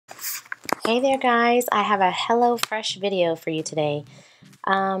Hey there guys, I have a HelloFresh video for you today.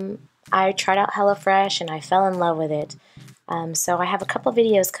 I tried out HelloFresh and I fell in love with it. So I have a couple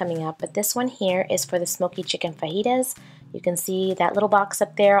videos coming up, but this one here is for the smoky chicken fajitas. You can see that little box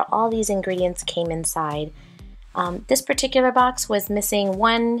up there, all these ingredients came inside. This particular box was missing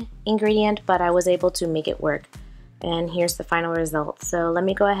one ingredient, but I was able to make it work. And here's the final result. So let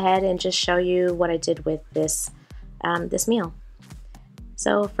me go ahead and just show you what I did with this, this meal.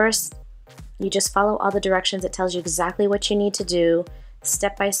 So first, you just follow all the directions. It tells you exactly what you need to do,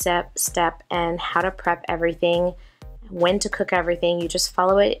 step by step, and how to prep everything, when to cook everything. You just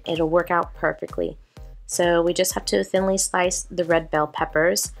follow it, it'll work out perfectly. So we just have to thinly slice the red bell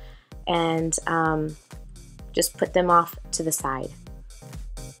peppers and just put them off to the side.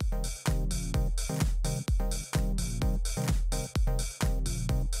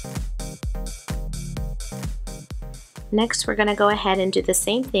 Next, we're going to go ahead and do the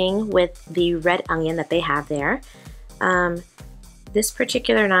same thing with the red onion that they have there. This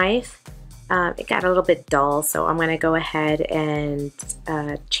particular knife, it got a little bit dull, so I'm going to go ahead and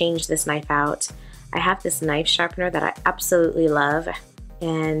change this knife out. I have this knife sharpener that I absolutely love,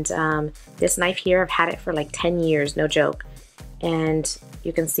 and this knife here, I've had it for like 10 years, no joke. And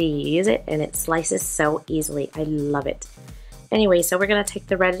you can see you use it and it slices so easily. I love it. Anyway, so we're going to take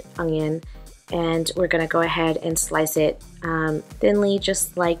the red onion and we're going to go ahead and slice it thinly,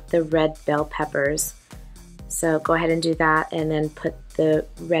 just like the red bell peppers. So go ahead and do that, and then put the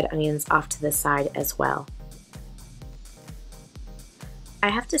red onions off to the side as well. I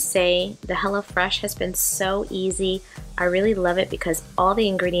have to say, the HelloFresh has been so easy. I really love it because all the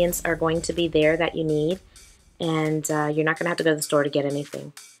ingredients are going to be there that you need, and you're not going to have to go to the store to get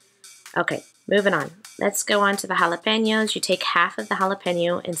anything. Okay, moving on. Let's go on to the jalapenos. You take half of the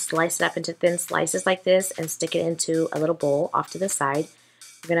jalapeno and slice it up into thin slices like this and stick it into a little bowl off to the side.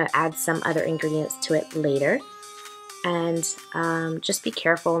 We're going to add some other ingredients to it later. And just be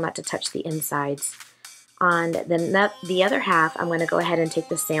careful not to touch the insides. On the other half, I'm going to go ahead and take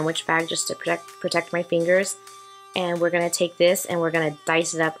the sandwich bag just to protect my fingers. And we're going to take this and we're going to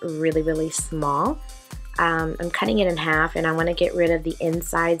dice it up really, really small. I'm cutting it in half, and I want to get rid of the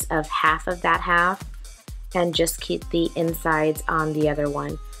insides of half of that half and just keep the insides on the other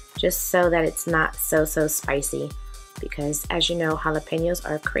one, just so that it's not so spicy, because as you know, jalapenos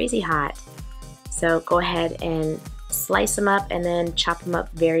are crazy hot. So go ahead and slice them up and then chop them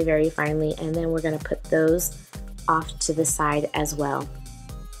up very, very finely, and then we're going to put those off to the side as well.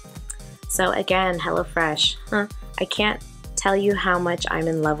 So again, HelloFresh, I can't tell you how much I'm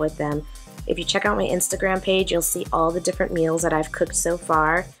in love with them. If you check out my Instagram page, you'll see all the different meals that I've cooked so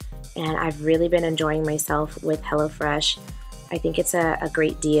far, and I've really been enjoying myself with HelloFresh. I think it's a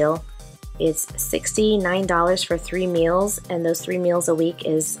great deal. It's $69 for 3 meals, and those 3 meals a week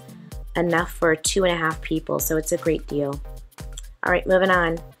is enough for 2.5 people, so it's a great deal. Alright, moving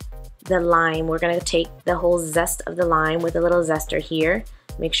on. The lime. We're going to take the whole zest of the lime with a little zester here.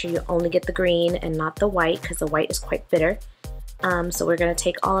 Make sure you only get the green and not the white, because the white is quite bitter. So we're going to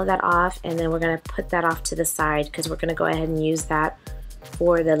take all of that off, and then we're going to put that off to the side, because we're going to go ahead and use that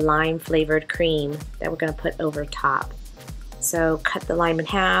for the lime flavored cream that we're going to put over top. So cut the lime in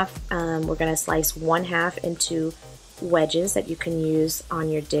half. We're going to slice one half into wedges that you can use on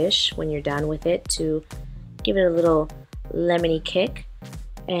your dish when you're done with it to give it a little lemony kick.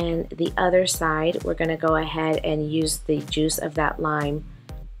 And the other side, we're going to go ahead and use the juice of that lime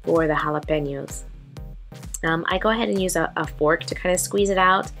for the jalapenos. I go ahead and use a fork to kind of squeeze it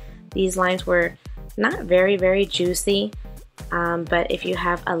out. These limes were not very, very juicy, but if you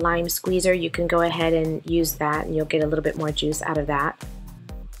have a lime squeezer, you can go ahead and use that, and you'll get a little bit more juice out of that.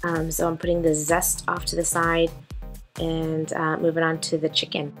 So I'm putting the zest off to the side and moving on to the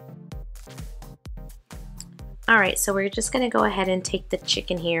chicken. Alright, so we're just going to go ahead and take the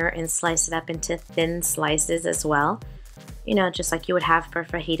chicken here and slice it up into thin slices as well. You know, just like you would have for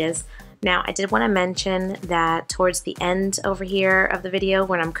fajitas. Now, I did want to mention that towards the end over here of the video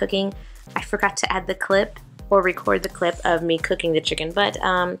when I'm cooking, I forgot to add the clip or record the clip of me cooking the chicken, but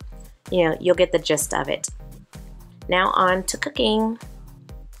you know, you'll get the gist of it. Now on to cooking.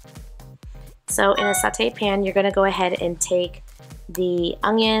 So in a saute pan, you're going to go ahead and take the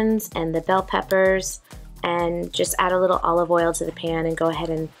onions and the bell peppers and just add a little olive oil to the pan and go ahead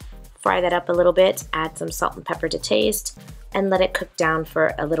and fry that up a little bit. Add some salt and pepper to taste and let it cook down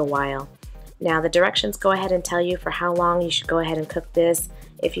for a little while. Now the directions go ahead and tell you for how long you should go ahead and cook this.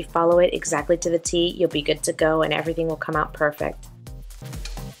 If you follow it exactly to the T, you'll be good to go and everything will come out perfect.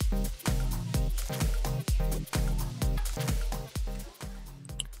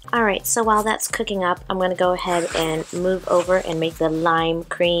 Alright, so while that's cooking up, I'm going to go ahead and move over and make the lime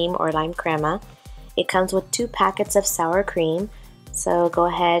cream or lime crema. It comes with 2 packets of sour cream, so go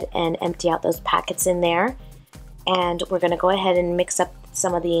ahead and empty out those packets in there. And we're going to go ahead and mix up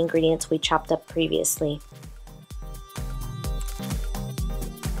some of the ingredients we chopped up previously.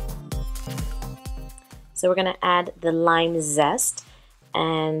 So we're going to add the lime zest,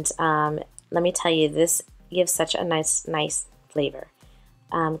 and let me tell you, this gives such a nice flavor.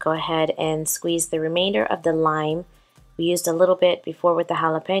 Go ahead and squeeze the remainder of the lime. We used a little bit before with the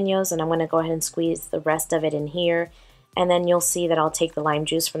jalapenos, and I'm going to go ahead and squeeze the rest of it in here. And then you'll see that I'll take the lime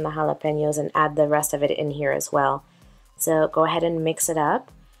juice from the jalapenos and add the rest of it in here as well. So go ahead and mix it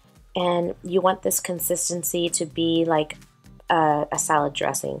up. And you want this consistency to be like a salad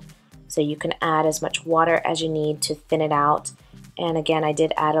dressing. So you can add as much water as you need to thin it out. And again, I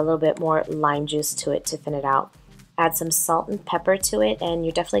did add a little bit more lime juice to it to thin it out. Add some salt and pepper to it, and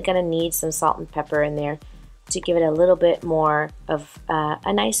you're definitely going to need some salt and pepper in there to give it a little bit more of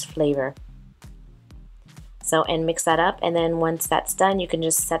a nice flavor. So, and mix that up, and then once that's done, you can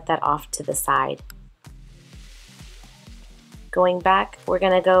just set that off to the side. Going back, we're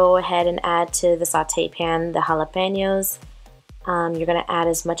going to go ahead and add to the saute pan the jalapenos. You're going to add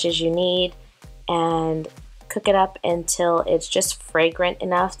as much as you need and cook it up until it's just fragrant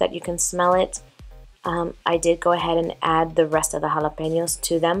enough that you can smell it. I did go ahead and add the rest of the jalapenos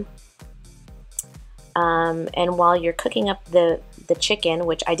to them. And while you're cooking up the chicken,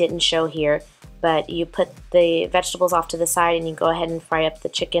 which I didn't show here, but you put the vegetables off to the side and you go ahead and fry up the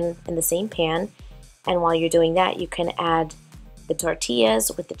chicken in the same pan. And while you're doing that, you can add the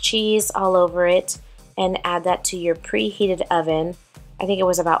tortillas with the cheese all over it and add that to your preheated oven. I think it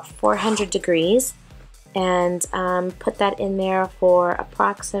was about 400 degrees. And put that in there for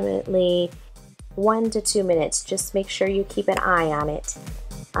approximately 1 to 2 minutes. Just make sure you keep an eye on it.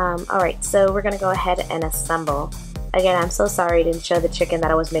 Alright, so we're going to go ahead and assemble. Again, I'm so sorry I didn't show the chicken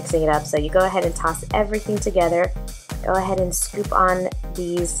that I was mixing it up. So you go ahead and toss everything together. Go ahead and scoop on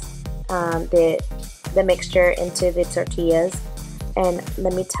these, the mixture into the tortillas. And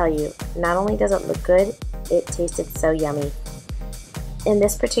let me tell you, not only does it look good, it tasted so yummy. In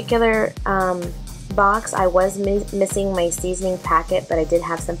this particular box, I was missing my seasoning packet, but I did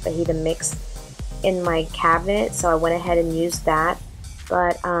have some fajita mix in my cabinet, so I went ahead and used that.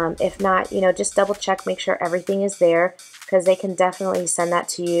 But if not, you know, just double check, make sure everything is there, because they can definitely send that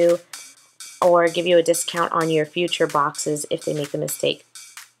to you or give you a discount on your future boxes if they make a mistake.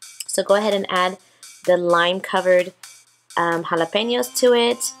 So go ahead and add the lime covered jalapenos to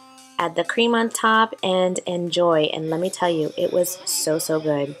it, add the cream on top, and enjoy. And let me tell you, it was so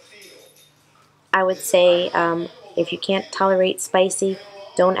good. I would say if you can't tolerate spicy,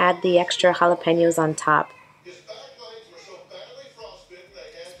 don't add the extra jalapenos on top.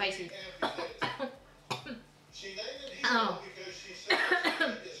 Spicy. Oh.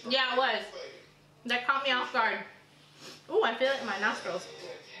 Yeah, it was. That caught me off guard. Ooh, I feel it in my nostrils.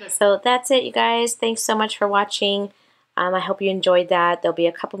 So that's it, you guys. Thanks so much for watching. I hope you enjoyed that. There'll be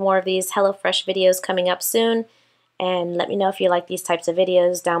a couple more of these HelloFresh videos coming up soon. And let me know if you like these types of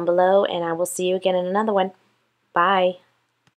videos down below. And I will see you again in another one. Bye.